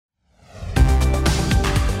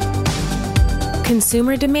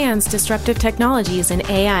Consumer demands, disruptive technologies, and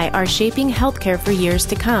AI are shaping healthcare for years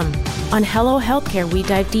to come. On Hello Healthcare, we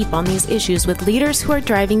dive deep on these issues with leaders who are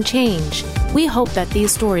driving change. We hope that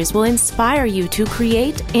these stories will inspire you to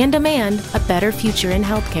create and demand a better future in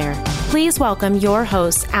healthcare. Please welcome your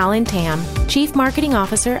host, Alan Tam, Chief Marketing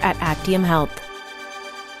Officer at Actium Health.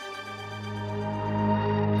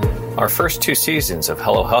 Our first 2 seasons of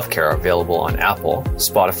Hello Healthcare are available on Apple,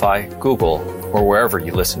 Spotify, Google, or wherever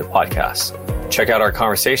you listen to podcasts. Check out our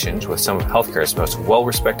conversations with some of healthcare's most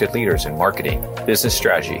well-respected leaders in marketing, business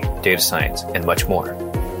strategy, data science, and much more.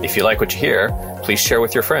 If you like what you hear, please share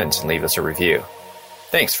with your friends and leave us a review.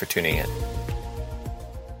 Thanks for tuning in.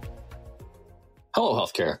 Hello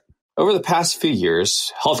Healthcare. Over the past few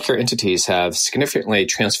years, healthcare entities have significantly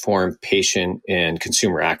transformed patient and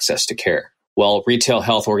consumer access to care. While retail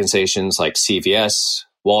health organizations like CVS,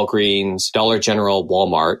 Walgreens, Dollar General,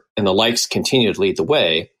 Walmart, and the likes continue to lead the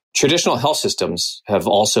way, traditional health systems have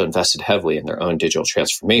also invested heavily in their own digital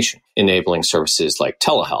transformation, enabling services like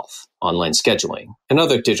telehealth, online scheduling, and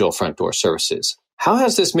other digital front door services. How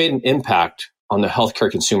has this made an impact on the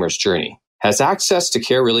healthcare consumer's journey? Has access to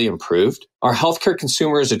care really improved? Are healthcare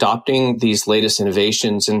consumers adopting these latest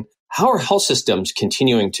innovations? And how are health systems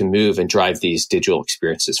continuing to move and drive these digital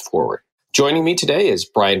experiences forward? Joining me today is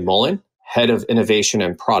Brian Mullen, Head of Innovation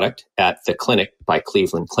and Product at The Clinic by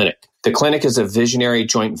Cleveland Clinic. The Clinic is a visionary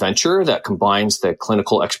joint venture that combines the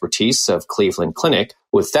clinical expertise of Cleveland Clinic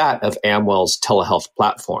with that of Amwell's telehealth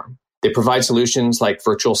platform. They provide solutions like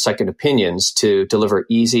virtual second opinions to deliver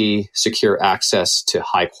easy, secure access to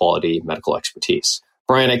high-quality medical expertise.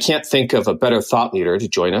 Brian, I can't think of a better thought leader to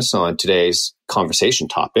join us on today's conversation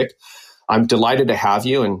topic. I'm delighted to have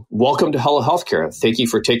you and welcome to Hello Healthcare. Thank you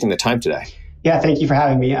for taking the time today. Yeah, thank you for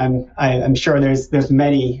having me. I'm sure there's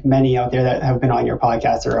many out there that have been on your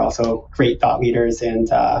podcast that are also great thought leaders and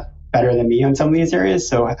better than me on some of these areas.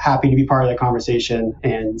 So happy to be part of the conversation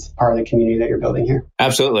and part of the community that you're building here.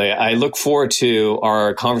 Absolutely. I look forward to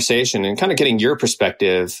our conversation and kind of getting your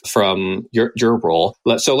perspective from your role.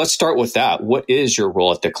 So let's start with that. What is your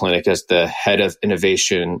role at the clinic as the head of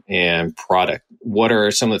innovation and product? What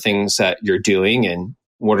are some of the things that you're doing and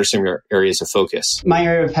what are some of your areas of focus? My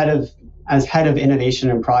area as head of innovation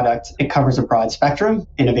and product, it covers a broad spectrum.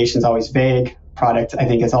 Innovation is always vague. Product, I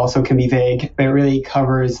think, also can be vague, but it really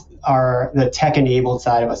covers the tech-enabled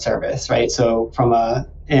side of a service, right? So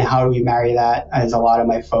and how do we marry that as a lot of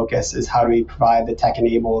my focus is how do we provide the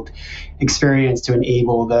tech-enabled experience to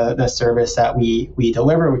enable the service that we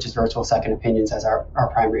deliver, which is virtual second opinions as our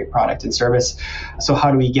primary product and service. So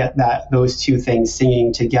how do we get those two things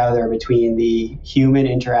singing together between the human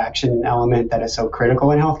interaction element that is so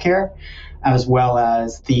critical in healthcare, as well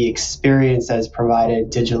as the experience that is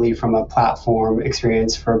provided digitally from a platform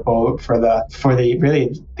experience for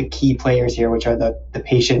the key players here, which are the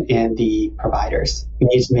patient and the providers. We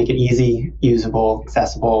need to make it easy, usable,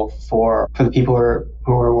 accessible for the people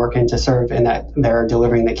who are working to serve and that they're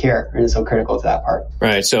delivering the care, and it's so critical to that part.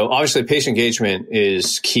 Right. So obviously patient engagement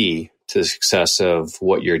is key to the success of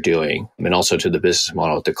what you're doing and also to the business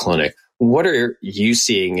model at the clinic. What are you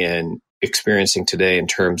seeing and experiencing today in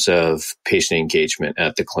terms of patient engagement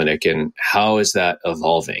at the clinic, and how is that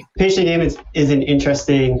evolving? Patient engagement is an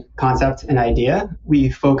interesting concept and idea.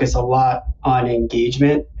 We focus a lot on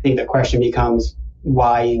engagement. I think the question becomes,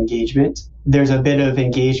 why engagement? There's a bit of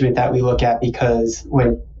engagement that we look at because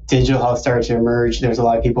when digital health started to emerge, there's a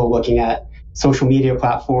lot of people looking at social media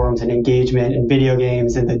platforms and engagement and video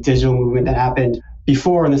games and the digital movement that happened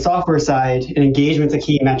before. On the software side, and engagement's a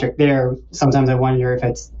key metric there. Sometimes I wonder if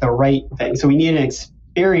it's the right thing. So we need an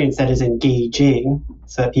experience that is engaging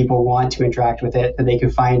so that people want to interact with it, that they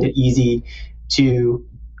can find it easy to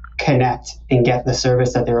connect and get the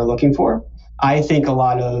service that they were looking for. I think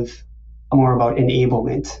more about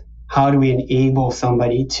enablement. How do we enable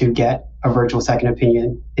somebody to get a virtual second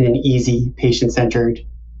opinion in an easy, patient-centered,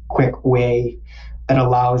 quick way that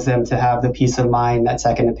allows them to have the peace of mind that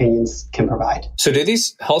second opinions can provide. So do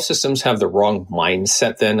these health systems have the wrong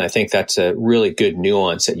mindset then? I think that's a really good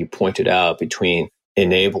nuance that you pointed out between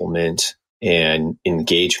enablement and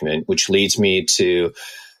engagement, which leads me to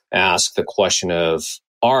ask the question of,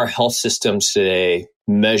 are health systems today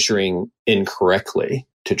measuring incorrectly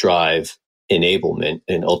to drive enablement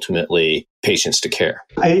and ultimately patients to care?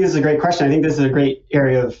 I think this is a great question. I think this is a great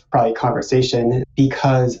area of probably conversation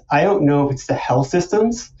because I don't know if it's the health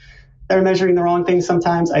systems that are measuring the wrong things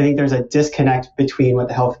sometimes. I think there's a disconnect between what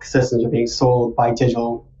the health systems are being sold by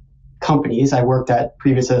digital companies. I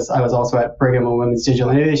was also at Brigham and Women's Digital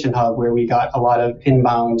Innovation Hub, where we got a lot of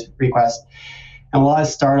inbound requests. And a lot of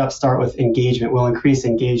startups start with engagement, will increase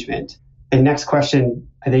engagement. The next question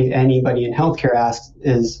I think anybody in healthcare asks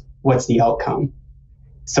is, what's the outcome?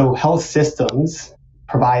 So health systems,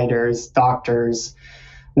 providers, doctors,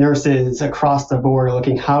 nurses across the board are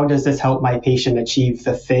looking, how does this help my patient achieve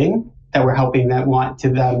the thing that we're helping them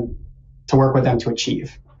to work with them to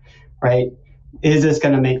achieve, right? Is this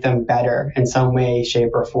going to make them better in some way,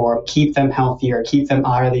 shape, or form, keep them healthier, keep them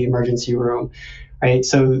out of the emergency room, right?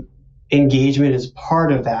 So engagement is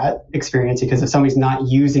part of that experience, because if somebody's not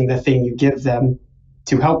using the thing you give them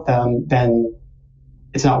to help them, then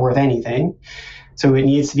it's not worth anything. So it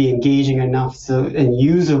needs to be engaging enough and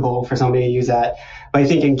usable for somebody to use that. But I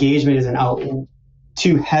think engagement is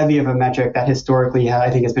too heavy of a metric that historically I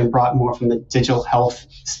think has been brought more from the digital health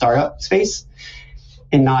startup space,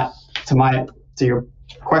 and not to your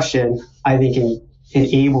question. I think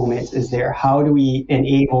enablement is there. How do we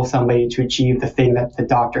enable somebody to achieve the thing that the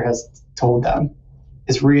doctor has told them?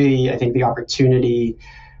 Is really, I think, the opportunity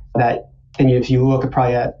that, and if you look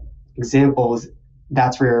at examples,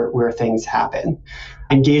 that's where things happen.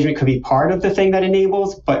 Engagement could be part of the thing that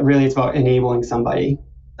enables, but really it's about enabling somebody,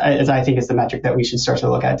 as I think is the metric that we should start to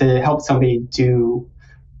look at. Did it help somebody do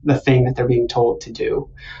the thing that they're being told to do?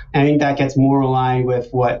 And I think that gets more aligned with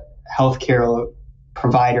what healthcare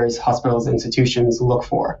providers, hospitals, institutions look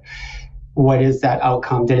for. What is that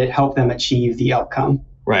outcome? Did it help them achieve the outcome?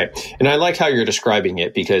 Right. And I like how you're describing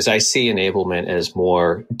it, because I see enablement as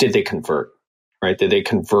more, did they convert? Right? Did they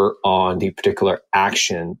convert on the particular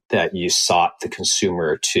action that you sought the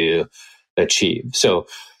consumer to achieve? So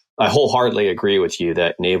I wholeheartedly agree with you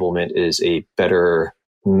that enablement is a better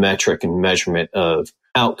metric and measurement of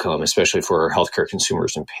outcome, especially for healthcare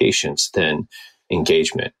consumers and patients, than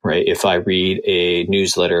engagement, right? If I read a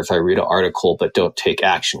newsletter, if I read an article but don't take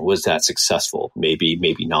action, was that successful? Maybe,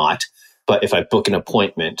 maybe not. But if I book an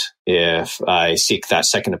appointment, if I seek that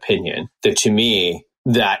second opinion, then to me,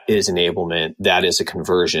 that is enablement, that is a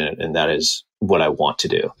conversion, and that is what I want to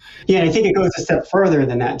do. Yeah, I think it goes a step further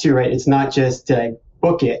than that too, right? It's not just, did I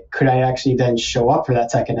book it? Could I actually then show up for that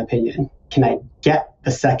second opinion? Can I get the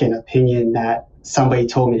second opinion that somebody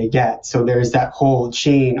told me to get? So there's that whole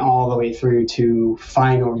chain all the way through to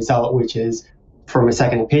final result, which is, from a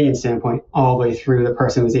second opinion standpoint, all the way through the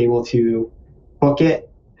person was able to book it,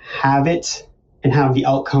 have it, and have the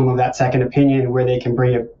outcome of that second opinion where they can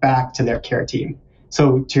bring it back to their care team.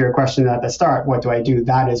 So to your question at the start, what do I do?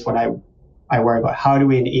 That is what I worry about. How do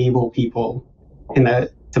we enable people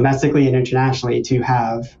domestically and internationally to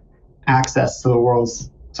have access to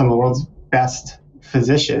some of the world's best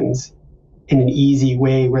physicians in an easy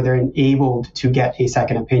way where they're enabled to get a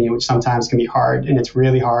second opinion, which sometimes can be hard. And it's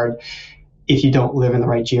really hard if you don't live in the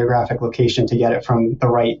right geographic location to get it from the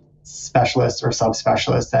right specialist or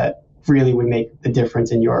subspecialist that really would make the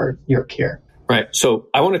difference in your care. Right. So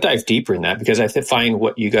I want to dive deeper in that, because I find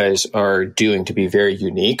what you guys are doing to be very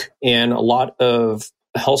unique. And a lot of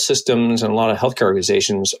health systems and a lot of healthcare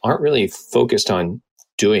organizations aren't really focused on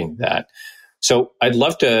doing that. So I'd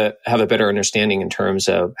love to have a better understanding in terms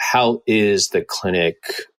of, how is the clinic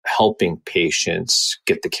helping patients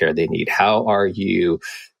get the care they need? How are you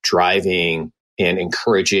driving and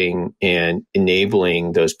encouraging and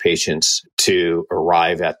enabling those patients to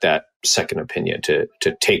arrive at that second opinion, to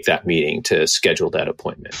take that meeting, to schedule that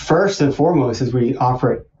appointment? First and foremost is we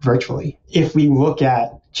offer it virtually. If we look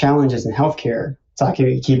at challenges in healthcare,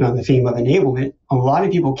 keeping on the theme of enablement, a lot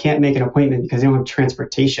of people can't make an appointment because they don't have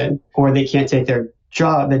transportation, or they can't take their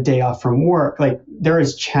day off from work. Like, there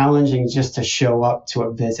is challenging just to show up to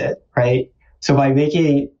a visit, right? So by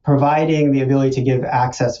providing the ability to give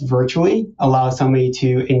access virtually allows somebody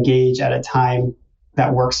to engage at a time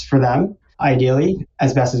that works for them, ideally,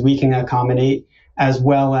 as best as we can accommodate, as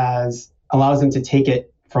well as allows them to take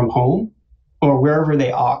it from home or wherever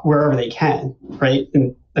they can, right?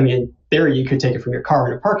 And I mean, in theory, you could take it from your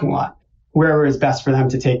car in a parking lot, wherever is best for them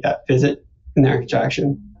to take that visit in their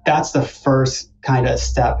interaction. That's the first kind of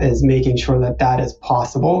step, is making sure that that is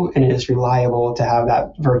possible and it is reliable to have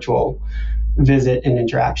that virtual visit and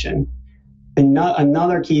interaction. And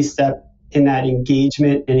another key step in that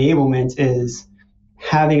engagement enablement is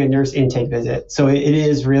having a nurse intake visit. So it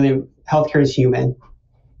is really, healthcare is human.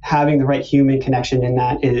 Having the right human connection in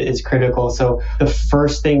that is critical. So the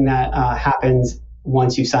first thing that happens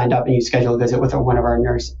once you signed up and you schedule a visit with one of our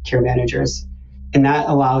nurse care managers, and that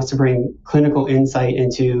allows to bring clinical insight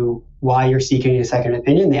into why you're seeking a second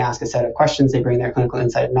opinion. They ask a set of questions, they bring their clinical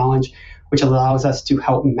insight and knowledge, which allows us to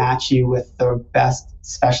help match you with the best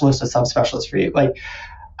specialist or subspecialist for you. Like,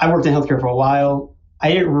 I worked in healthcare for a while.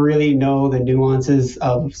 I didn't really know the nuances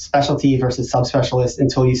of specialty versus subspecialist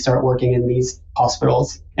until you start working in these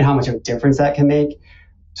hospitals and how much of a difference that can make.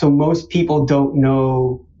 So most people don't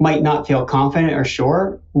know, might not feel confident or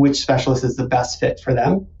sure which specialist is the best fit for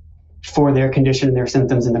them, for their condition, their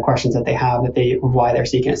symptoms, and the questions that they have, why they're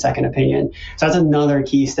seeking a second opinion. So that's another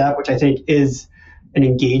key step, which I think is an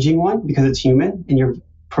engaging one because it's human and you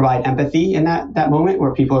provide empathy in that moment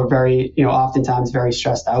where people are very, oftentimes very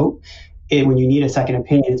stressed out. When you need a second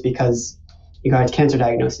opinion, it's because you got a cancer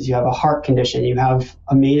diagnosis, you have a heart condition, you have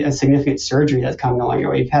a significant surgery that's coming along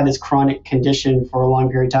your way. You've had this chronic condition for a long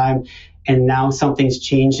period of time, and now something's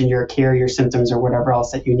changed in your care, your symptoms, or whatever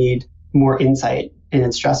else that you need more insight, and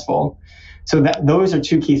it's stressful. So those are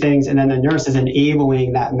two key things. And then the nurse is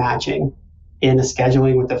enabling that matching in the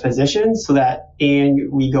scheduling with the physician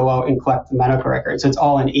and we go out and collect the medical records. So it's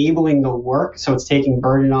all enabling the work. So it's taking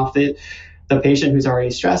burden off the patient who's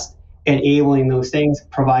already stressed, enabling those things,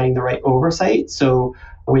 providing the right oversight. So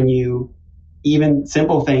when even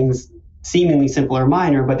simple things, seemingly simple or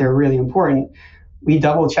minor, but they're really important, we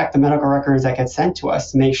double check the medical records that get sent to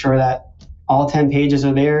us to make sure that all 10 pages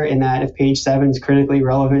are there, and that if page 7 is critically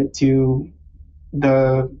relevant to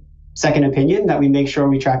the second opinion, that we make sure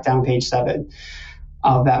we track down page 7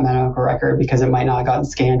 of that medical record because it might not have gotten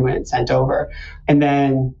scanned when it's sent over. And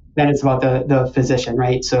then it's about the physician,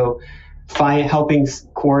 right? So helping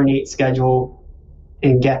coordinate, schedule,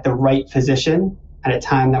 and get the right physician at a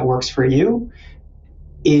time that works for you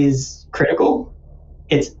is critical.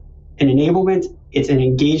 It's an enablement. It's an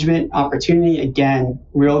engagement opportunity. Again,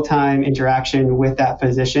 real-time interaction with that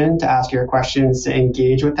physician to ask your questions, to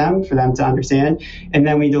engage with them, for them to understand. And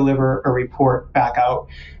then we deliver a report back out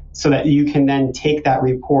so that you can then take that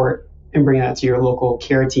report and bring that to your local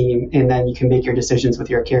care team. And then you can make your decisions with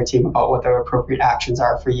your care team about what the appropriate actions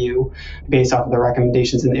are for you based off of the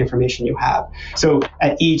recommendations and the information you have. So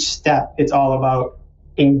at each step, it's all about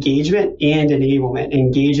engagement and enablement,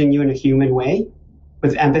 engaging you in a human way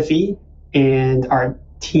with empathy. And our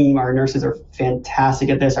team, our nurses are fantastic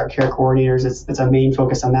at this. Our care coordinators, it's a main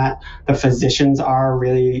focus on that. The physicians are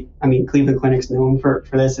really, Cleveland Clinic's known for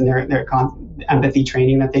this and their empathy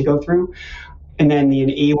training that they go through. And then the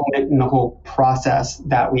enablement and the whole process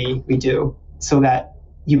that we do so that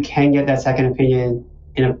you can get that second opinion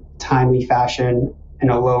in a timely fashion, in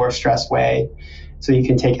a lower stress way, so you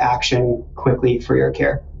can take action quickly for your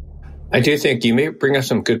care. I do think you may bring up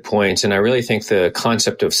some good points, and I really think the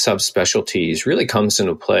concept of subspecialties really comes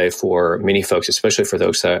into play for many folks, especially for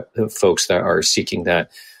those folks that are seeking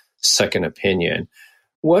that second opinion.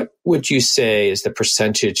 What would you say is the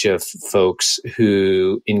percentage of folks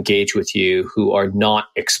who engage with you who are not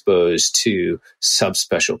exposed to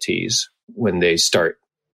subspecialties when they start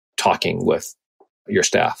talking with your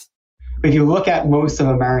staff? If you look at most of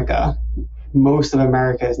America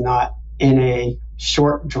is not in a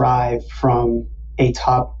short drive from a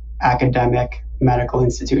top academic medical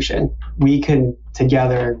institution. We can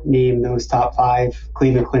together name those top 5.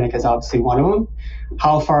 Cleveland Clinic is obviously one of them.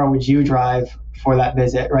 How far would you drive for that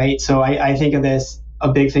visit, right? So I think of this,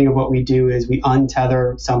 a big thing of what we do is we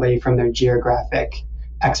untether somebody from their geographic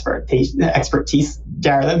expertise.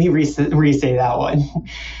 Jared, let me re-say that one.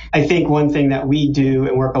 I think one thing that we do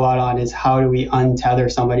and work a lot on is how do we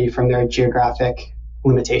untether somebody from their geographic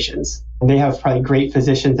limitations. They have probably great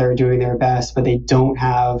physicians that are doing their best, but they don't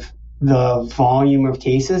have the volume of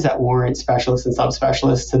cases that warrant specialists and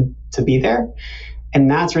subspecialists to be there. And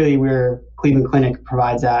that's really where Cleveland Clinic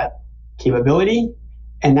provides that capability.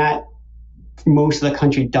 And that most of the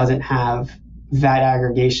country doesn't have that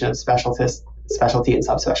aggregation of specialty and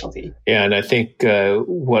subspecialty. Yeah, and I think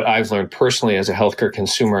what I've learned personally as a healthcare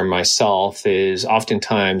consumer myself is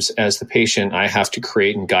oftentimes as the patient, I have to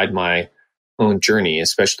create and guide my own journey,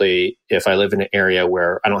 especially if I live in an area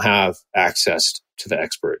where I don't have access to the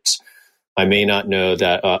experts. I may not know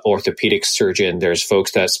that orthopedic surgeon, there's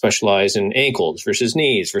folks that specialize in ankles versus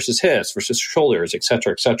knees versus hips versus shoulders, et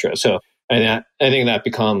cetera, et cetera. So I think that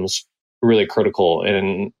becomes really critical.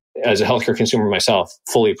 And as a healthcare consumer myself,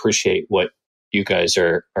 fully appreciate what you guys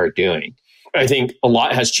are doing. I think a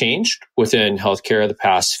lot has changed within healthcare the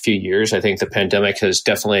past few years. I think the pandemic has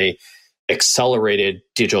definitely accelerated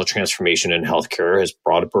digital transformation in healthcare, has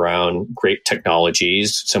brought up around great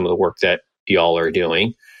technologies, some of the work that y'all are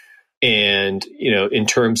doing. And, in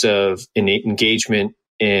terms of engagement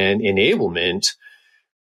and enablement,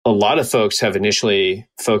 a lot of folks have initially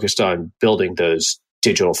focused on building those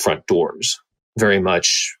digital front doors, very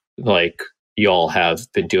much like y'all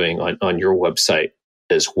have been doing on your website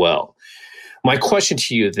as well. My question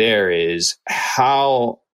to you there is,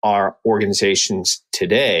 how are organizations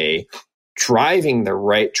today driving the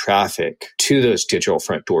right traffic to those digital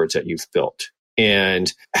front doors that you've built?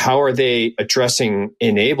 And how are they addressing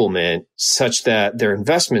enablement such that their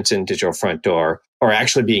investments in digital front door are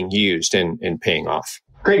actually being used and paying off?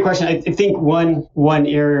 Great question. I think one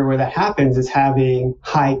area where that happens is having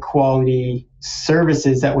high quality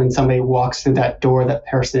services that when somebody walks through that door, that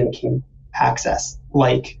person can access,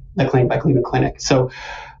 like the Claim by Cleveland Clinic. So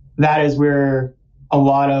that is where a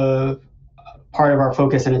lot of part of our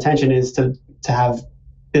focus and attention is to have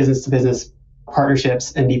business to business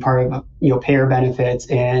partnerships and be part of payer benefits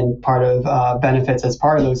and part of benefits as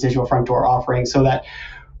part of those digital front door offerings, so that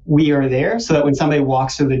we are there, so that when somebody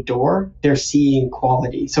walks through the door, they're seeing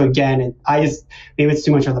quality. So again, maybe it's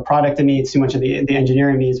too much of the product in me, it's too much of the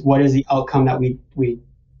engineering in me, is what is the outcome that we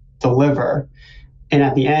deliver? And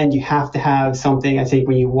at the end, you have to have something, I think,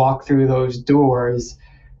 when you walk through those doors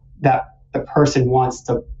that the person wants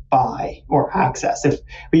to buy or access. If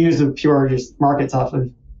we use the pure just market stuff, if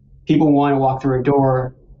people want to walk through a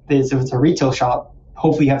door, if it's a retail shop,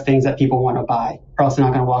 hopefully you have things that people want to buy, or else they're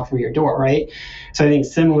not going to walk through your door, right? So I think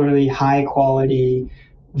similarly, high quality,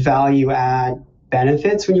 value add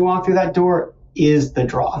benefits when you walk through that door is the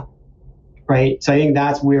draw, right? So I think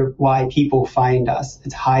that's why people find us.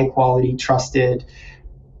 It's high quality, trusted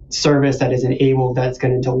service that is enabled, that's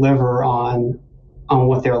going to deliver on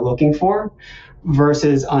what they're looking for,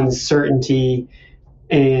 versus uncertainty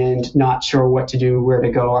and not sure what to do, where to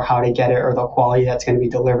go, or how to get it, or the quality that's going to be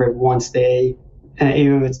delivered once they,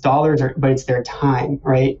 even if it's dollars, but it's their time,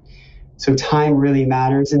 right? So time really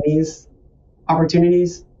matters in these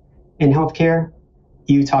opportunities in healthcare.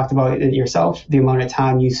 You talked about it yourself, the amount of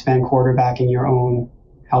time you spend quarterbacking your own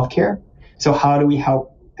healthcare. So how do we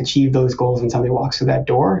help achieve those goals when somebody walks through that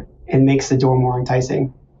door and makes the door more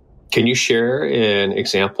enticing? Can you share an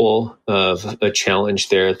example of a challenge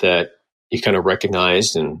there that you kind of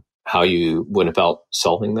recognized and how you went about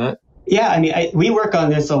solving that? Yeah, I mean, we work on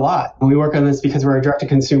this a lot. We work on this because we're a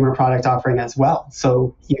direct-to-consumer product offering as well.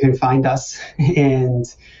 So you can find us. And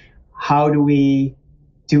how do we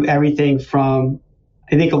do everything from,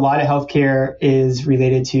 I think a lot of healthcare is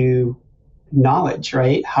related to knowledge,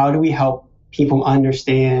 right? How do we help people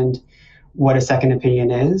understand what a second opinion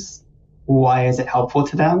is? Why is it helpful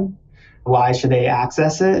to them? Why should they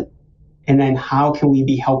access it? And then how can we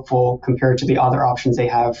be helpful compared to the other options they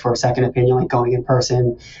have for a second opinion, like going in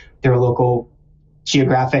person, their local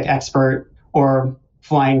geographic expert, or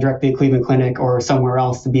flying directly to Cleveland Clinic or somewhere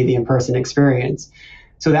else to be the in-person experience.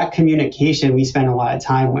 So that communication we spend a lot of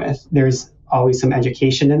time with. There's always some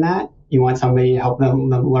education in that. You want somebody to help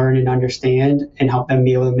them learn and understand and help them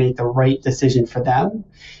be able to make the right decision for them,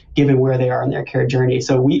 given where they are in their care journey.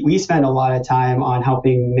 So we spend a lot of time on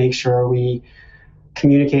helping make sure we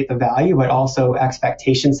communicate the value, but also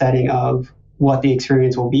expectation setting of what the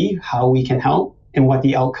experience will be, how we can help, and what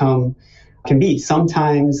the outcome can be.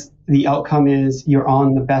 Sometimes the outcome is you're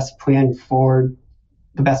on the best plan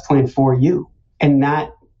for you. And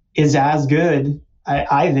that is as good,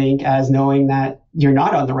 I think, as knowing that you're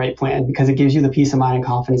not on the right plan, because it gives you the peace of mind and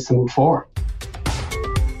confidence to move forward.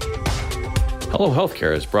 Hello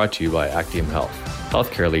Healthcare is brought to you by Actium Health.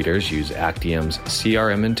 Healthcare leaders use Actium's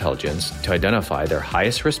CRM intelligence to identify their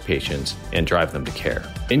highest risk patients and drive them to care.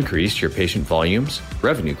 Increase your patient volumes,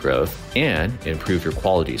 revenue growth, and improve your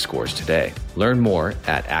quality scores today. Learn more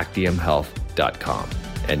at actiumhealth.com.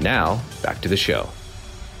 And now, back to the show.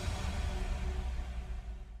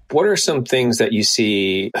 What are some things that you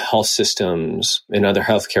see health systems and other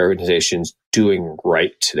healthcare organizations doing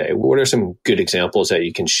right today? What are some good examples that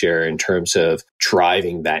you can share in terms of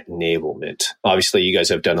driving that enablement? Obviously, you guys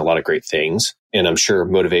have done a lot of great things, and I'm sure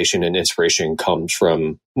motivation and inspiration comes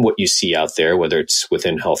from what you see out there, whether it's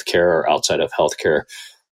within healthcare or outside of healthcare.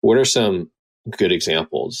 What are some good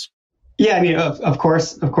examples? Yeah, I mean, of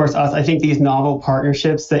course, us. I think these novel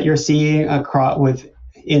partnerships that you're seeing across with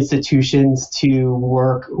institutions to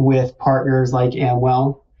work with partners like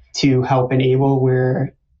Amwell to help enable,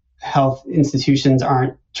 where health institutions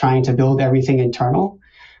aren't trying to build everything internal,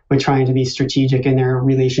 but trying to be strategic in their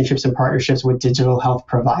relationships and partnerships with digital health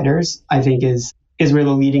providers, I think is where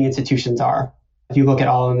the leading institutions are. If you look at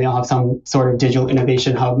all of them, they all have some sort of digital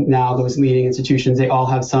innovation hub now. Those leading institutions, they all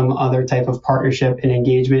have some other type of partnership and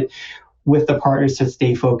engagement with the partners to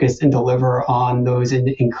stay focused and deliver on those and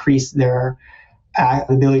increase their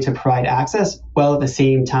ability to provide access, while at the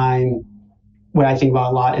same time, what I think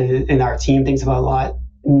about a lot and our team thinks about a lot,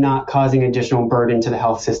 not causing additional burden to the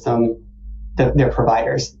health system, their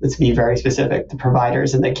providers. Let's be very specific, the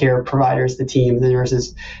providers and the care providers, the team, the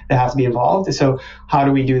nurses that have to be involved. So how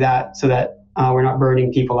do we do that so that we're not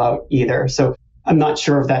burning people out either? So I'm not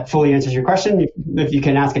sure if that fully answers your question. If you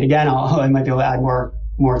can ask it again, I might be able to add more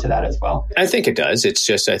more to that as well? I think it does. It's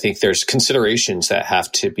just, I think there's considerations that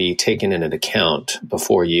have to be taken into account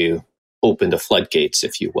before you open the floodgates,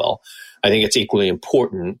 if you will. I think it's equally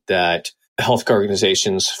important that healthcare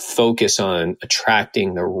organizations focus on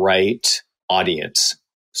attracting the right audience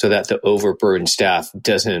so that the overburdened staff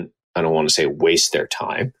doesn't, I don't want to say waste their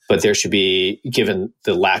time, but there should be, given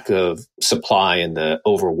the lack of supply and the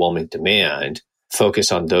overwhelming demand,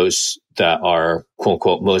 focus on those that are, quote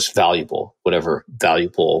unquote, most valuable, whatever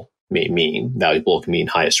valuable may mean. Valuable can mean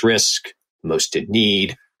highest risk, most in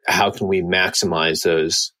need. How can we maximize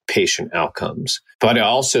those patient outcomes? But I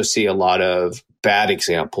also see a lot of bad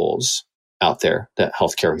examples out there that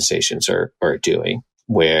healthcare organizations are doing,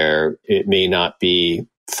 where it may not be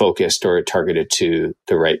focused or targeted to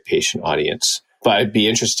the right patient audience. But I'd be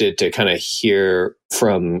interested to kind of hear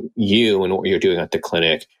from you and what you're doing at the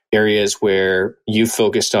clinic, areas where you've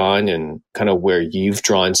focused on and kind of where you've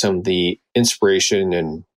drawn some of the inspiration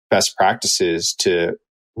and best practices to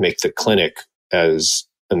make the clinic as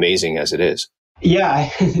amazing as it is. Yeah.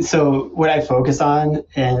 So what I focus on,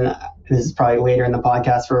 and this is probably later in the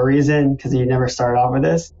podcast for a reason, because you never started off with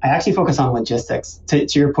this, I actually focus on logistics. To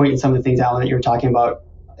your point, and some of the things, Alan, that you were talking about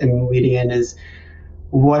and leading in is,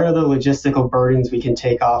 what are the logistical burdens we can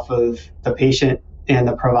take off of the patient and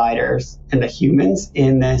the providers and the humans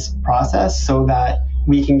in this process, so that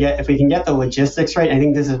we can get, if we can get the logistics right. I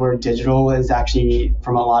think this is where digital is actually,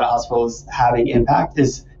 from a lot of hospitals, having impact,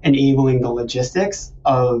 is enabling the logistics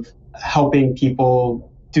of helping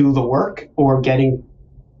people do the work or getting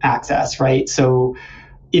access, right? So,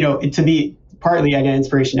 to be partly, I get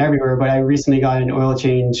inspiration everywhere, but I recently got an oil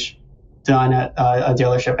change done at a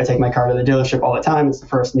dealership. I take my car to the dealership all the time. It's the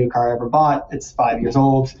first new car I ever bought. It's 5 years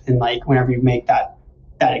old. And like, whenever you make that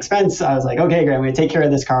expense, I was like, okay, great, I'm going to take care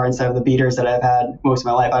of this car instead of the beaters that I've had most of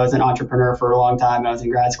my life. I was an entrepreneur for a long time. I was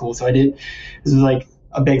in grad school. So this was like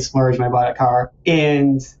a big splurge when I bought a car.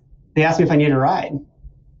 And they asked me if I needed a ride,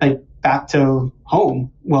 like back to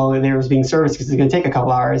home. Well, they was being serviced because it's going to take a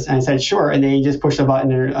couple hours. And I said, sure. And they just pushed a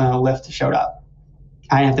button and a Lyft showed up.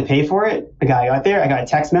 I didn't have to pay for it. The guy got there. I got a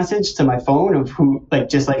text message to my phone of who, like,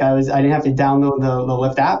 just like I didn't have to download the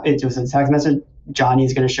Lyft app. It was a text message.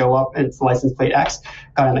 Johnny's going to show up. It's license plate X.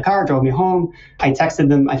 Got in the car, drove me home. I texted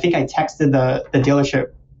them. I think I texted the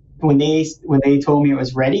dealership when they told me it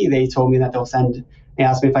was ready. They told me that they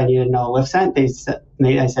asked me if I needed another Lyft sent.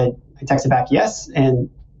 I texted back yes, and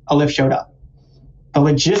a Lyft showed up. The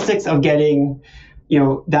logistics of getting,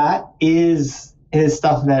 that is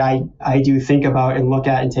stuff that I do think about and look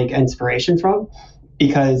at and take inspiration from,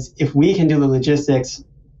 because if we can do the logistics,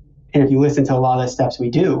 and if you listen to a lot of the steps we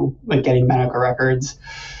do, like getting medical records,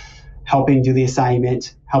 helping do the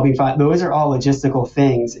assignment, helping find, those are all logistical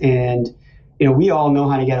things. And, we all know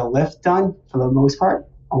how to get a Lyft done for the most part.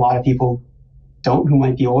 A lot of people don't, who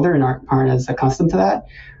might be older and aren't as accustomed to that.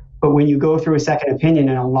 But when you go through a second opinion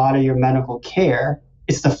in a lot of your medical care,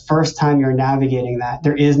 it's the first time you're navigating that.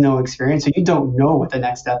 There is no experience. So you don't know what the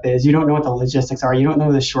next step is. You don't know what the logistics are. You don't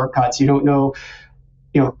know the shortcuts. You don't know,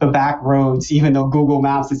 the back roads, even though Google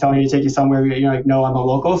Maps is telling you to take you somewhere, you're like, no, I'm a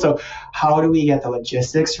local. So how do we get the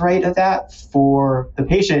logistics right of that for the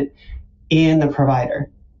patient and the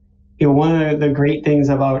provider? One of the great things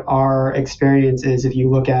about our experience is, if you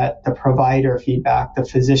look at the provider feedback, the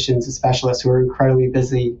physicians, the specialists who are incredibly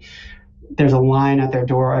busy, there's a line at their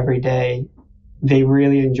door every day. They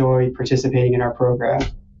really enjoy participating in our program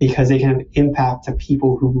because they can have impact to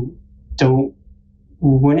people who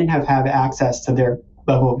wouldn't have access to their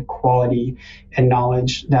level of quality and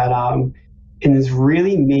knowledge that, and has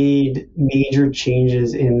really made major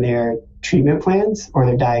changes in their treatment plans or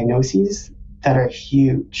their diagnoses that are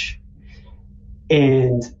huge.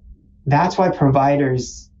 And that's why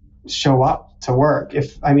providers show up to work.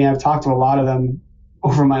 I've talked to a lot of them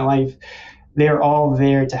over my life. They're all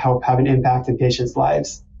there to help have an impact in patients'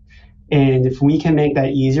 lives. And if we can make that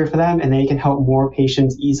easier for them and they can help more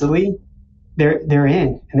patients easily, they're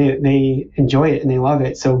in and they enjoy it and they love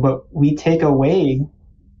it. So, but we take away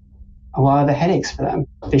a lot of the headaches for them.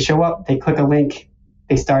 They show up, they click a link,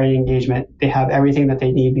 they start an engagement, they have everything that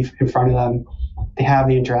they need in front of them. They have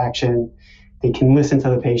the interaction, they can listen to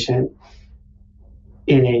the patient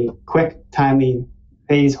in a quick, timely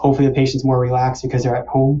phase. Hopefully the patient's more relaxed because they're at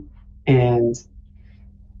home. And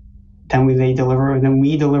then we deliver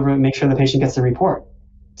and make sure the patient gets the report.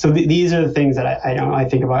 So these are the things that I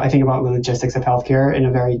think about. I think about the logistics of healthcare in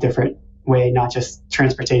a very different way, not just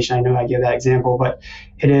transportation. I know I give that example, but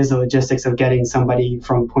it is the logistics of getting somebody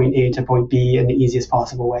from point A to point B in the easiest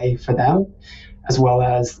possible way for them, as well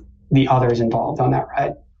as the others involved on that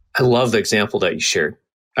ride. I love the example that you shared.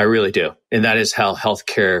 I really do. And that is how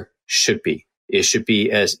healthcare should be. It should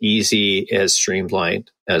be as easy, as streamlined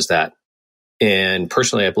as that. And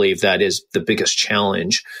personally, I believe that is the biggest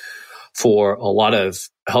challenge for a lot of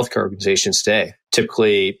healthcare organizations today.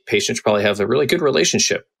 Typically, patients probably have a really good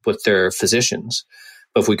relationship with their physicians.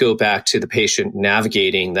 But if we go back to the patient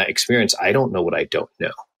navigating that experience, I don't know what I don't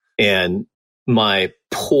know. And my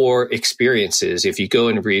poor experiences, if you go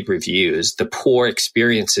and read reviews, the poor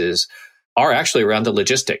experiences are actually around the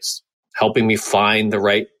logistics, helping me find the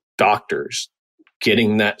right doctors,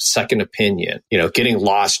 getting that second opinion, getting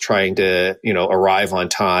lost trying to, arrive on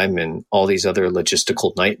time and all these other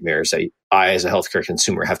logistical nightmares that I, as a healthcare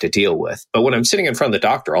consumer, have to deal with. But when I'm sitting in front of the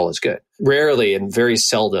doctor, all is good. Rarely and very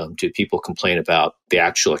seldom do people complain about the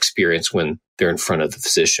actual experience when they're in front of the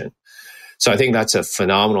physician. So I think that's a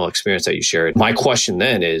phenomenal experience that you shared. My question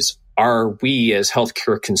then is, are we as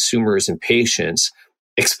healthcare consumers and patients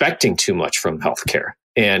expecting too much from healthcare?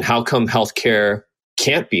 And how come healthcare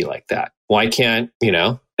can't be like that? Why can't,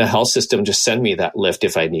 the health system just send me that lift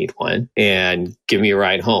if I need one and give me a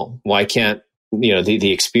ride home? Why can't,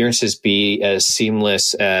 the experiences be as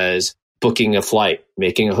seamless as booking a flight,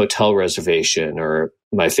 making a hotel reservation, or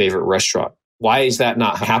my favorite restaurant? Why is that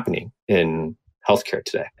not happening in healthcare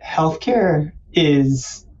today? Healthcare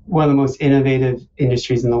is one of the most innovative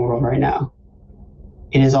industries in the world right now.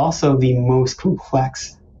 It is also the most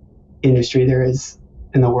complex industry there is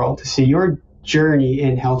in the world. So your journey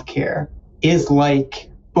in healthcare is like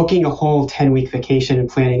booking a whole 10-week vacation and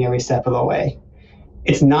planning every step of the way.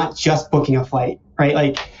 It's not just booking a flight, right?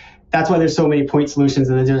 Like, that's why there's so many point solutions.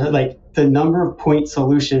 And there's like the number of point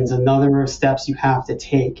solutions, the number of steps you have to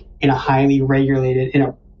take in a highly regulated,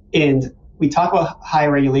 and we talk about high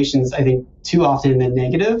regulations, I think, too often in the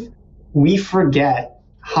negative. We forget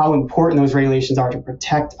how important those regulations are to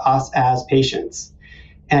protect us as patients.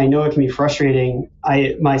 And I know it can be frustrating.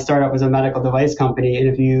 My startup was a medical device company, and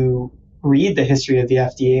if you read the history of the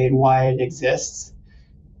FDA and why it exists,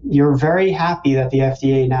 you're very happy that the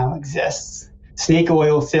FDA now exists. Snake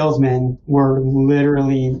oil salesmen were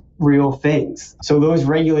literally real things. So those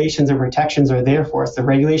regulations and protections are there for us. The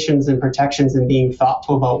regulations and protections and being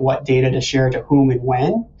thoughtful about what data to share to whom and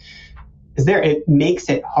when is there. It makes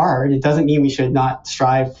it hard. It doesn't mean we should not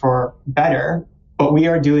strive for better, but we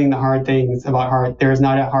are doing the hard things about hard. There is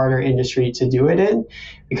not a harder industry to do it in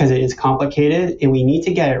because it is complicated and we need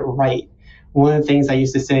to get it right. One of the things I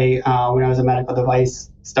used to say when I was a medical device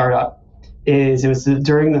startup is it was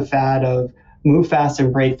during the fad of move fast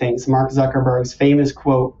and break things. Mark Zuckerberg's famous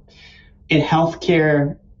quote, in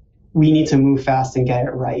healthcare, we need to move fast and get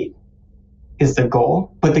it right is the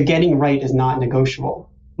goal, but the getting right is not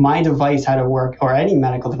negotiable. My device had to work, or any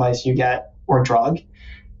medical device you get or drug,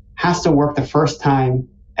 has to work the first time,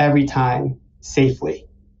 every time, safely,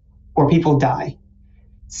 or people die.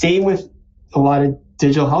 Same with a lot of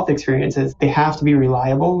digital health experiences. They have to be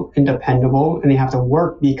reliable and dependable, and they have to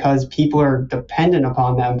work because people are dependent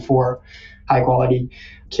upon them for high quality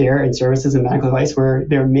care and services and medical advice where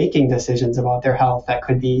they're making decisions about their health that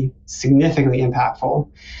could be significantly impactful.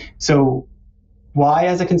 So why,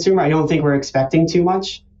 as a consumer, I don't think we're expecting too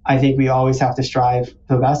much. I think we always have to strive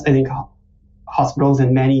for the best. I think hospitals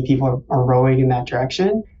and many people are rowing in that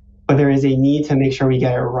direction, but there is a need to make sure we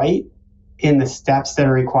get it right. And the steps that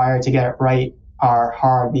are required to get it right are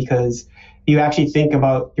hard because you actually think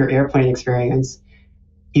about your airplane experience.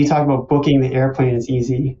 You talk about booking the airplane is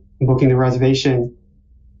easy. Booking the reservation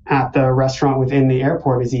at the restaurant within the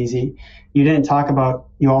airport is easy. You didn't talk about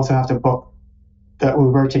you also have to book the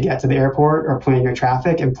Uber to get to the airport or plan your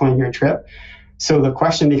traffic and plan your trip. So the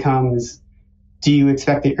question becomes, do you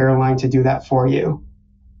expect the airline to do that for you?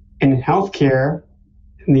 And in healthcare,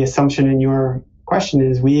 and the assumption in your question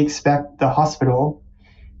is we expect the hospital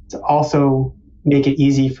to also make it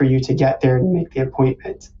easy for you to get there and make the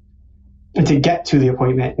appointment. And to get to the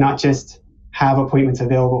appointment, not just have appointments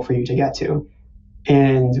available for you to get to.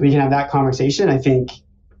 And we can have that conversation. I think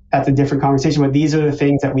that's a different conversation, but these are the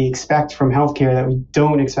things that we expect from healthcare that we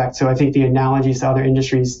don't expect. So I think the analogies to other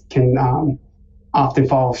industries can often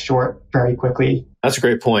fall short very quickly. That's a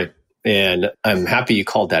great point. And I'm happy you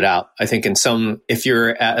called that out. I think if you're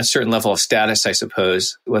at a certain level of status, I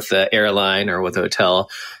suppose, with the airline or with a hotel,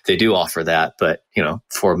 they do offer that. But,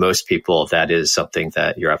 for most people, that is something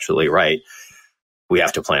that you're absolutely right. We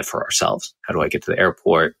have to plan for ourselves. How do I get to the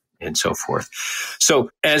airport and so forth? So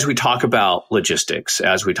as we talk about logistics,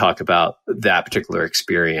 as we talk about that particular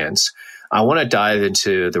experience, I want to dive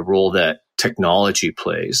into the role that technology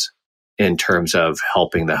plays in terms of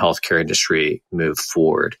helping the healthcare industry move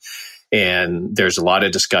forward. And there's a lot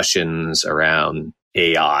of discussions around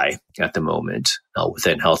AI at the moment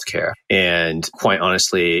within healthcare. And quite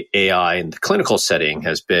honestly, AI in the clinical setting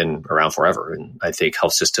has been around forever. And I think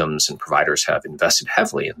health systems and providers have invested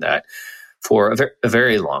heavily in that for a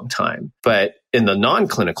very long time. But in the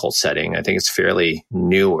non-clinical setting, I think it's fairly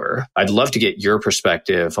newer. I'd love to get your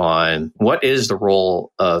perspective on what is the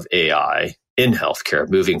role of AI in healthcare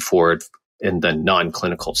moving forward in the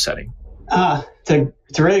non-clinical setting. It's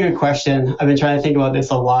a really good question. I've been trying to think about this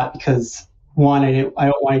a lot because one, I don't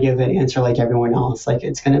want to give an answer like everyone else, like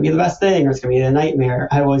it's going to be the best thing or it's going to be a nightmare.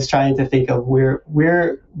 I was trying to think of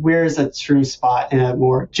where's a true spot and a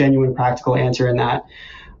more genuine, practical answer in that.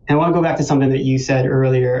 And I want to go back to something that you said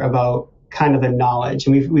earlier about kind of the knowledge.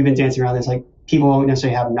 And we've been dancing around this, like people don't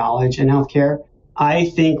necessarily have knowledge in healthcare. I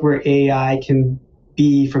think where AI can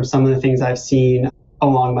be from some of the things I've seen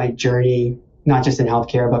along my journey, not just in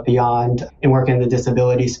healthcare, but beyond, and work in the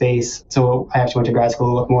disability space. So I actually went to grad school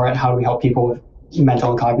to look more at how do we help people with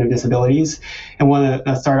mental and cognitive disabilities. And one of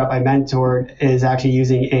the startup I mentored is actually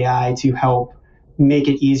using AI to help make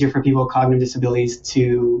it easier for people with cognitive disabilities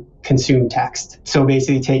to consume text. So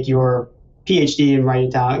basically take your PhD and write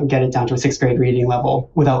it down and get it down to a 6th grade reading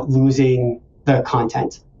level without losing the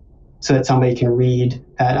content, so that somebody can read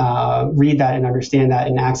that and understand that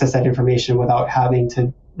and access that information without having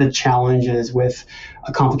to the challenges with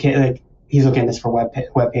a complicated, like he's looking at this for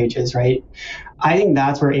web pages, right? I think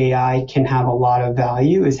that's where AI can have a lot of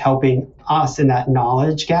value, is helping us in that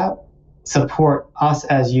knowledge gap, support us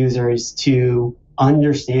as users to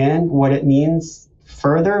understand what it means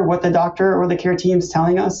further, what the doctor or the care team is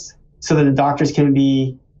telling us, so that the doctors can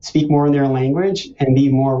speak more in their language and be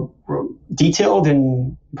more detailed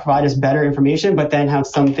and provide us better information, but then have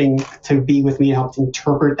something to be with me and help to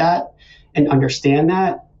interpret that and understand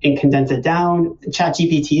that and condense it down.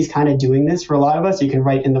 ChatGPT is kind of doing this for a lot of us. You can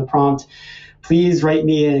write in the prompt, please write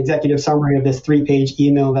me an executive summary of this 3-page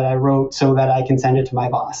email that I wrote so that I can send it to my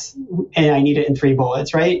boss. And I need it in 3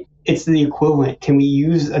 bullets, right? It's the equivalent. Can we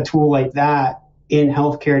use a tool like that in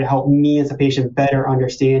healthcare to help me as a patient better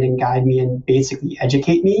understand and guide me and basically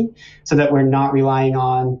educate me, so that we're not relying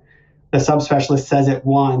on the subspecialist says it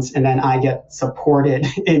once and then I get supported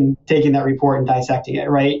in taking that report and dissecting it,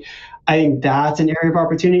 right? I think that's an area of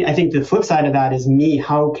opportunity. I think the flip side of that is me.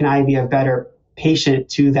 How can I be a better patient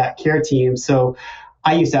to that care team? So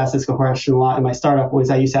I used to ask this question a lot in my startup.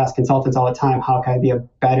 I used to ask consultants all the time, how can I be a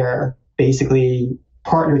better, basically,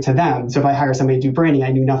 partner to them? So if I hire somebody to do branding,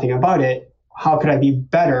 I knew nothing about it. How could I be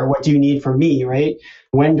better? What do you need from me, right?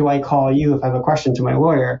 When do I call you if I have a question to my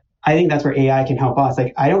lawyer? I think that's where AI can help us.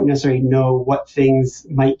 Like, I don't necessarily know what things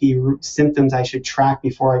might be symptoms I should track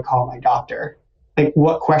before I call my doctor. Like,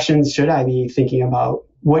 what questions should I be thinking about?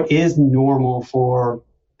 What is normal to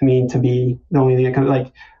be the only thing that comes,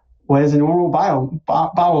 like, what is a normal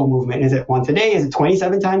bowel movement? Is it once a day? Is it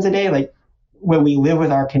 27 times a day? Like, when we live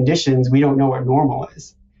with our conditions, we don't know what normal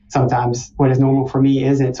is. Sometimes what is normal for me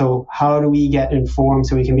isn't. So how do we get informed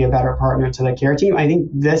so we can be a better partner to the care team? I think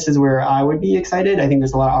this is where I would be excited. I think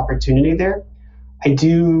there's a lot of opportunity there. I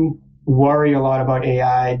do worry a lot about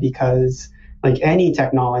AI because, like any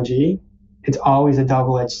technology, it's always a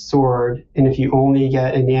double-edged sword. And if you only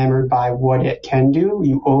get enamored by what it can do,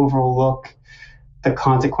 you overlook the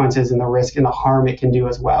consequences and the risk and the harm it can do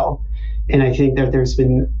as well. And I think that there's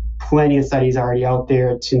been plenty of studies already out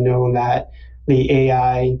there to know that the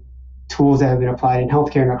AI tools that have been applied in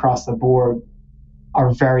healthcare and across the board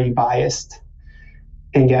are very biased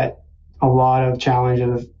and get a lot of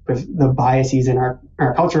challenges with the biases in our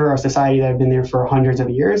culture, our society that have been there for hundreds of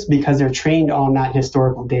years because they're trained on that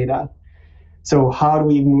historical data. So how do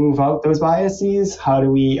we move out those biases? How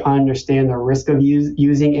do we understand the risk of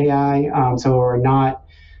using AI so we're not,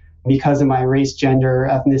 because of my race, gender,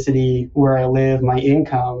 ethnicity, where I live, my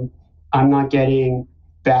income, I'm not getting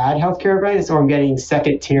bad healthcare advice, or I'm getting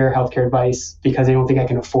second-tier healthcare advice because they don't think I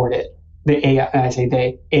can afford it. The AI, and I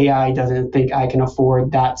say AI doesn't think I can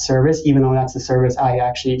afford that service, even though that's the service I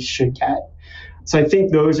actually should get. So I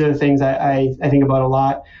think those are the things I think about a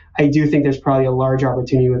lot. I do think there's probably a large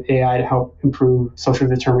opportunity with AI to help improve social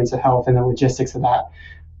determinants of health and the logistics of that.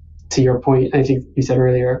 To your point, I think you said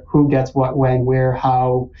earlier, who gets what, when, where,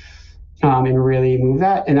 how, and really move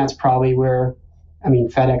that. And that's probably where,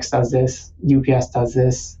 FedEx does this, UPS does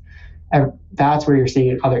this. That's where you're seeing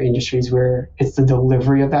in other industries where it's the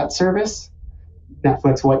delivery of that service.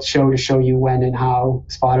 Netflix, what show to show you when and how,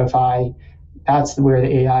 Spotify. That's where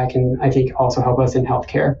the AI can, I think, also help us in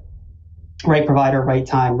healthcare. Right provider, right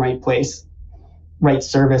time, right place. Right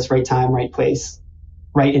service, right time, right place.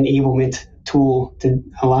 Right enablement tool to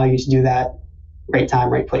allow you to do that. Right time,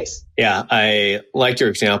 right place. Yeah, I like your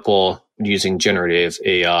example using generative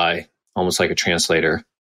AI almost like a translator.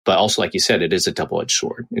 But also, like you said, it is a double-edged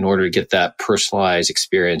sword. In order to get that personalized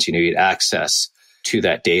experience, you need access to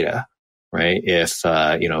that data, right?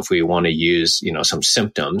 If we want to use, some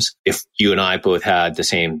symptoms, if you and I both had the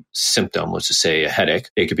same symptom, let's just say a headache,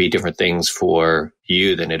 it could be different things for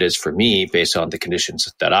you than it is for me based on the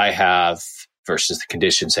conditions that I have versus the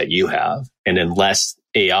conditions that you have. And unless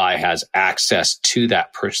AI has access to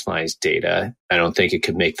that personalized data, I don't think it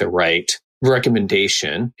could make the right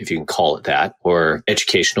recommendation, if you can call it that, or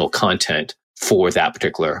educational content for that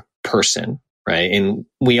particular person, right? And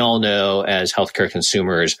we all know as healthcare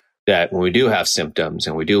consumers that when we do have symptoms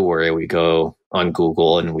and we do worry, we go on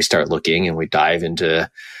Google and we start looking and we dive into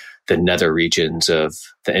the nether regions of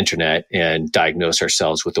the internet and diagnose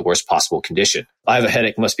ourselves with the worst possible condition. I have a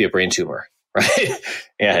headache, must be a brain tumor, right?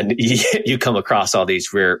 And you come across all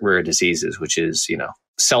these rare diseases, which is,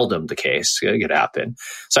 seldom the case. It could happen.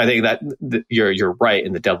 So I think that you're right.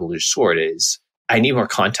 And the double-edged sword is I need more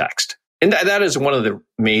context. And that is one of the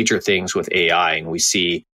major things with AI. And we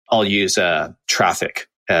see, I'll use traffic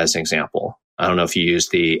as an example. I don't know if you use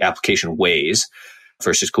the application Waze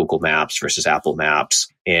versus Google Maps versus Apple Maps.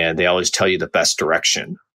 And they always tell you the best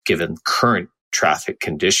direction given current traffic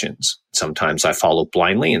conditions. Sometimes I follow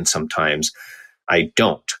blindly and sometimes I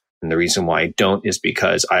don't. And the reason why I don't is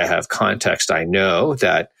because I have context. I know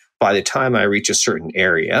that by the time I reach a certain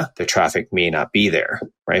area, the traffic may not be there,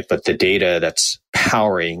 right? But the data that's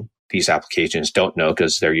powering these applications don't know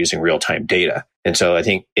because they're using real-time data. And so I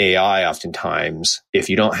think AI oftentimes, if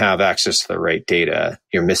you don't have access to the right data,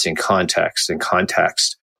 you're missing context, and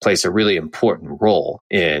context plays a really important role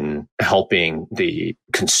in helping the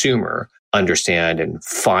consumer understand and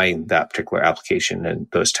find that particular application and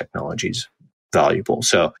those technologies valuable.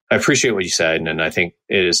 So I appreciate what you said. And I think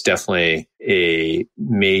it is definitely a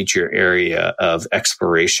major area of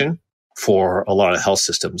exploration for a lot of health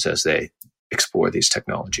systems as they explore these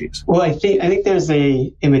technologies. Well, I think there's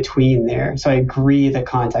a in between there. So I agree the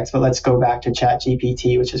context, but let's go back to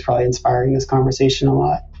ChatGPT, which is probably inspiring this conversation a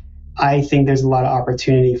lot. I think there's a lot of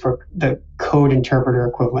opportunity for the code interpreter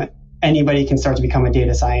equivalent. Anybody can start to become a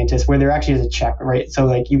data scientist where there actually is a check, right? So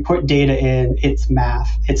like you put data in, it's math,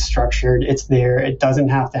 it's structured, it's there. It doesn't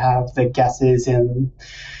have to have the guesses and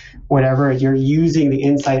whatever. You're using the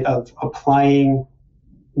insight of applying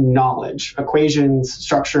knowledge, equations,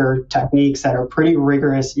 structure, techniques that are pretty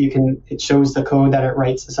rigorous. It shows the code that it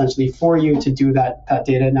writes essentially for you to do that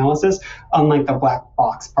data analysis, unlike the black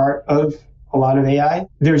box part of a lot of AI.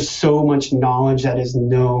 There's so much knowledge that is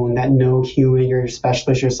known that no human, your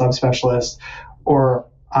specialist, your subspecialist, or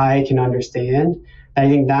I can understand. And I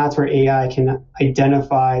think that's where AI can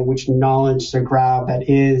identify which knowledge to grab that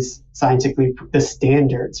is scientifically the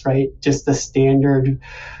standards, right? Just the standard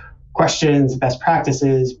questions, best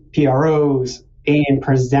practices, PROs, and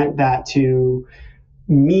present that to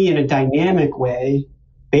me in a dynamic way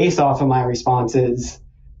based off of my responses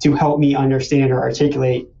to help me understand or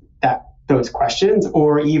articulate those questions,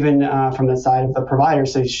 or even from the side of the provider.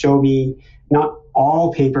 So show me not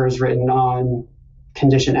all papers written on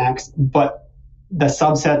condition X, but the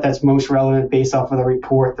subset that's most relevant based off of the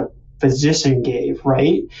report the physician gave,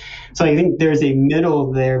 right? So I think there's a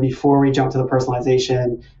middle there before we jump to the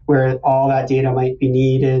personalization where all that data might be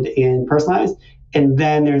needed and personalized. And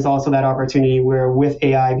then there's also that opportunity where with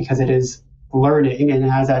AI, because it is learning and it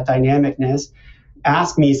has that dynamicness,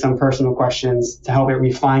 ask me some personal questions to help it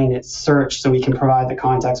refine its search so we can provide the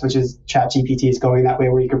context, which is ChatGPT is going that way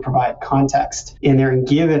where you can provide context in there and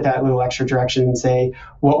give it that little extra direction and say,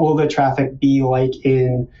 what will the traffic be like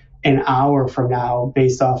in an hour from now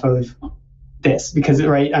based off of this? Because,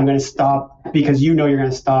 right, I'm going to stop because you're going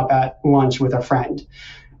to stop at lunch with a friend,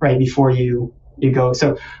 right, before you go.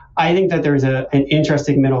 So I think that there's an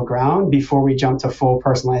interesting middle ground before we jump to full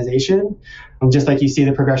personalization. Just like you see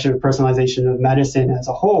the progression of personalization of medicine as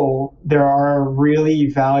a whole, there are really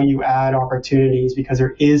value add opportunities because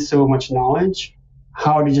there is so much knowledge.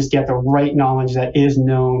 How to just get the right knowledge that is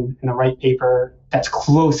known in the right paper that's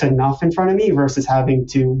close enough in front of me versus having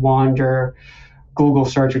to wander Google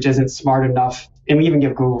search, which isn't smart enough. And we even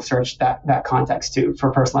give Google search that context too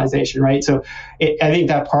for personalization, right? So I think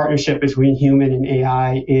that partnership between human and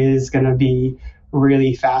AI is going to be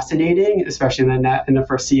really fascinating, especially in the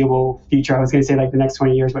foreseeable future. I was going to say like the next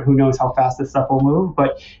 20 years, but who knows how fast this stuff will move.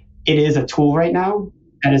 But it is a tool right now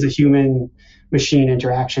that is a human machine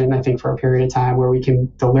interaction, I think, for a period of time where we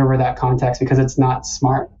can deliver that context because it's not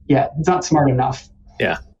smart yet. It's not smart enough.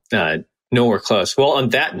 Yeah, nowhere close. Well, on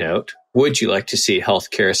that note, would you like to see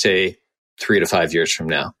healthcare, say, 3 to 5 years from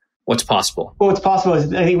now? What's possible? Well, what's possible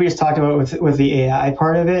is, I think we just talked about with the AI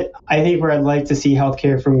part of it. I think where I'd like to see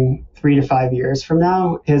healthcare from 3 to 5 years from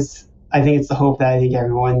now is I think it's the hope that I think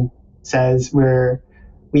everyone says, where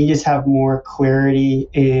we just have more clarity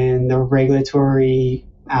in the regulatory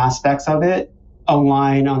aspects of it,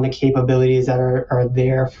 align on the capabilities that are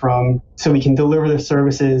there so we can deliver the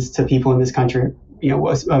services to people in this country.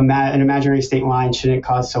 An imaginary state line shouldn't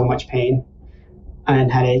cause so much pain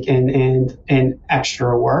and headache and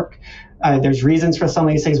extra work. There's reasons for some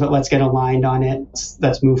of these things, but let's get aligned on it.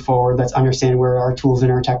 Let's move forward. Let's understand where our tools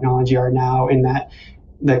and our technology are now in that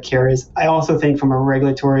the care is. I also think from a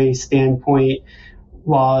regulatory standpoint,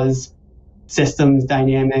 laws, systems,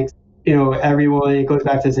 dynamics, everyone, it goes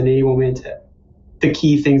back to this enablement. The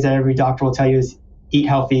key things that every doctor will tell you is eat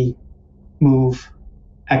healthy, move,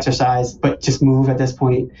 exercise, but just move at this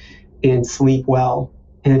point, and sleep well.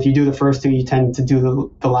 And if you do the first two, you tend to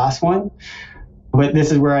do the last one. But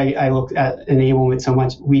this is where I look at enablement so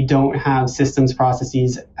much. We don't have systems,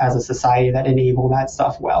 processes as a society that enable that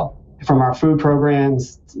stuff well. From our food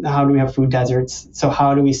programs, how do we have food deserts? So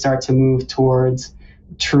how do we start to move towards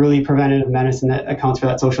truly preventative medicine that accounts for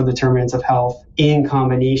that social determinants of health in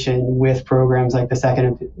combination with programs like the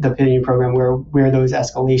second opinion program, where those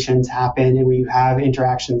escalations happen and we have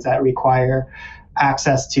interactions that require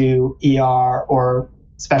access to ER or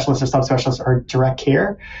specialists or subspecialists or direct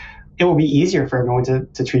care. It will be easier for everyone to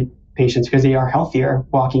treat patients because they are healthier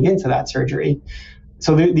walking into that surgery.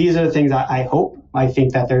 So these are the things I hope. I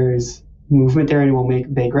think that there's movement there and will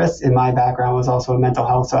make big risks. And my background was also in mental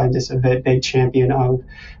health, so I'm just a big champion of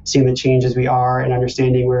seeing the changes we are and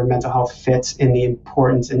understanding where mental health fits in the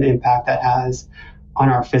importance and impact that has on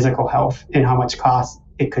our physical health and how much cost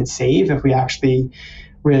it could save if we actually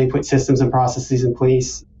really put systems and processes in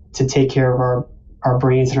place to take care of our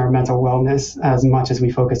brains and our mental wellness as much as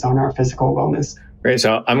we focus on our physical wellness. Great.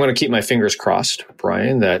 So I'm going to keep my fingers crossed,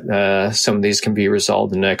 Brian, that some of these can be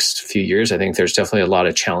resolved in the next few years. I think there's definitely a lot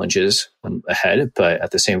of challenges ahead, but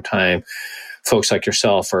at the same time, folks like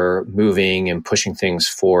yourself are moving and pushing things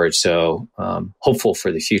forward. So hopeful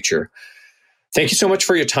for the future. Thank you so much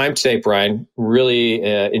for your time today, Brian. Really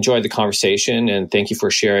enjoyed the conversation, and thank you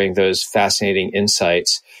for sharing those fascinating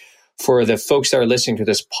insights. For the folks that are listening to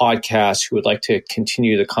this podcast who would like to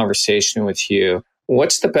continue the conversation with you,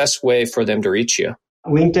 what's the best way for them to reach you?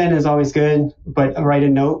 LinkedIn is always good, but write a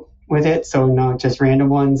note with it. So not just random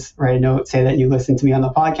ones. Write a note, say that you listened to me on the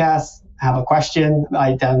podcast, have a question.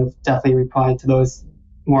 I definitely reply to those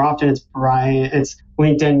more often. It's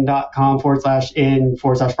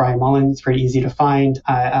linkedin.com/in/Brian Mullen. It's pretty easy to find.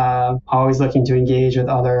 I'm always looking to engage with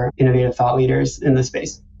other innovative thought leaders in this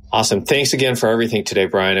space. Awesome. Thanks again for everything today,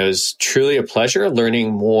 Brian. It was truly a pleasure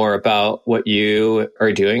learning more about what you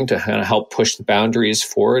are doing to kind of help push the boundaries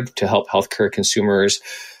forward to help healthcare consumers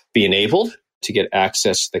be enabled to get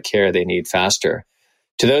access to the care they need faster.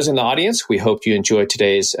 To those in the audience, we hope you enjoyed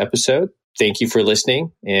today's episode. Thank you for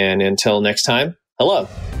listening. And until next time, hello.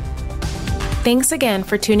 Thanks again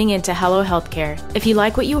for tuning in to Hello Healthcare. If you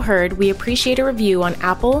like what you heard, we appreciate a review on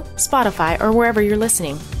Apple, Spotify, or wherever you're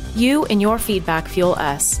listening. You and your feedback fuel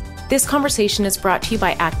us. This conversation is brought to you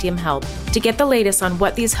by Actium Health. To get the latest on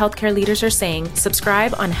what these healthcare leaders are saying,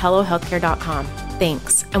 subscribe on HelloHealthcare.com.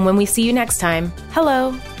 Thanks. And when we see you next time,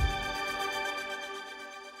 hello.